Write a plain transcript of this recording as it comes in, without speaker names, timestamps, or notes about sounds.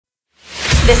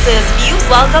This is Viu's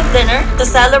welcome dinner to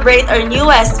celebrate our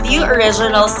newest Viu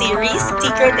original series,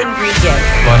 Secret Ingredient.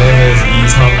 My name is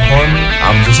Heon.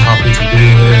 I'm just happy to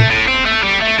be here.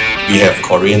 We have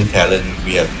Korean talent,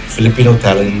 we have Filipino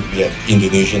talent, we have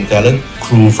Indonesian talent,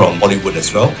 crew from Hollywood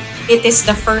as well. It is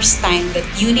the first time that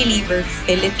Unilever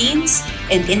Philippines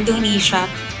and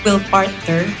Indonesia will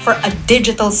partner for a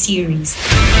digital series.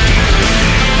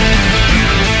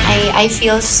 I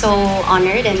feel so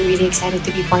honored and really excited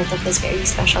to be part of this very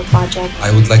special project.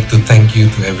 I would like to thank you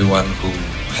to everyone who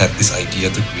had this idea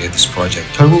to create this project.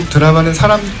 결국 드라마는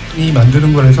사람이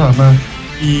만드는 거라서 아마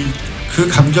그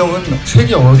감정은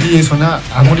세계 어디에서나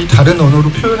아무리 다른 언어로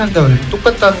표현한다 그래도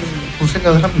똑같다고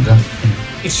생각을 합니다.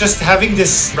 It's just having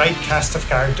this right cast of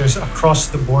characters across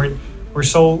the board. We're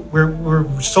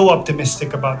so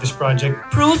optimistic about this project.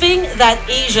 Proving that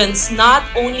Asians not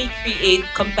only create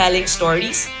compelling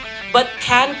stories, but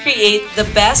can create the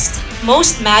best,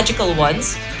 most magical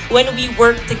ones when we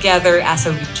work together as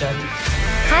a region.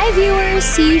 Hi viewers!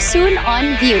 See you soon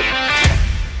on Viu.